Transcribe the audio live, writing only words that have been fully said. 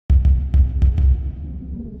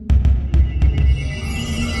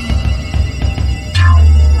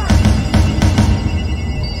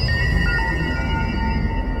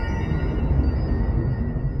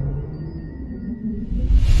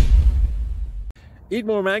Eat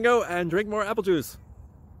more mango and drink more apple juice.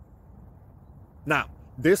 Now,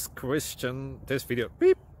 this video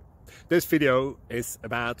is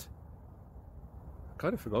about... I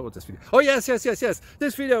kind of forgot what this video... Oh, yes.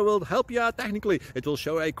 This video will help you out technically. It will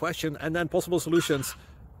show a question and then possible solutions.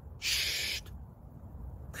 Shh.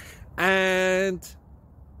 And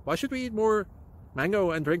why should we eat more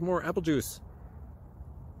mango and drink more apple juice?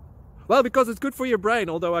 Well, because it's good for your brain,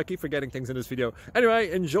 although I keep forgetting things in this video.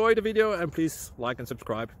 Anyway, enjoy the video and please like and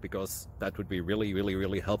subscribe, because that would be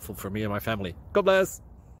really helpful for me and my family. God bless!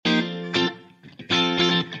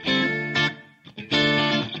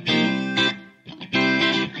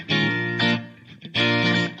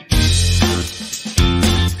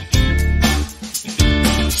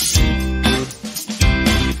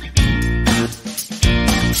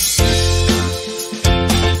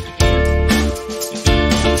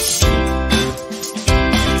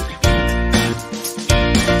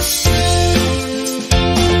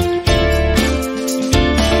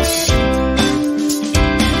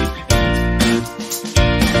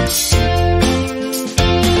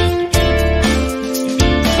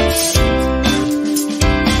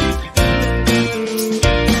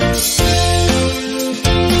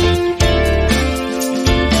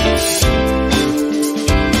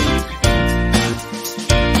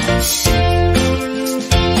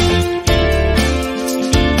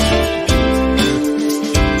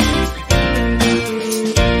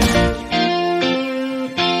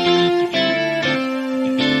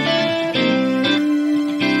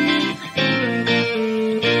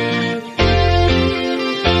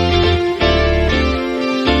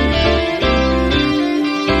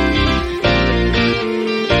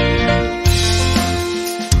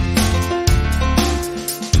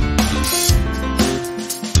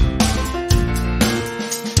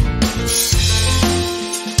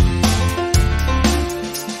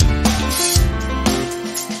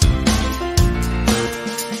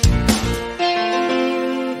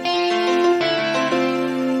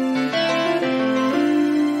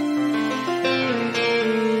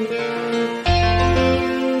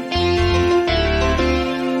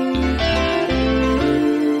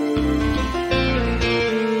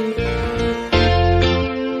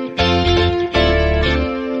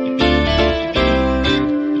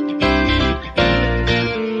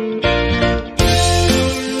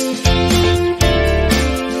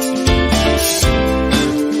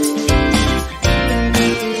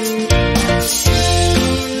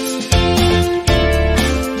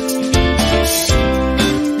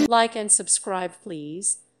 Like and subscribe,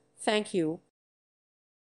 please. Thank you.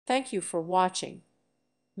 Thank you for watching.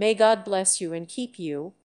 May God bless you and keep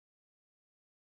you.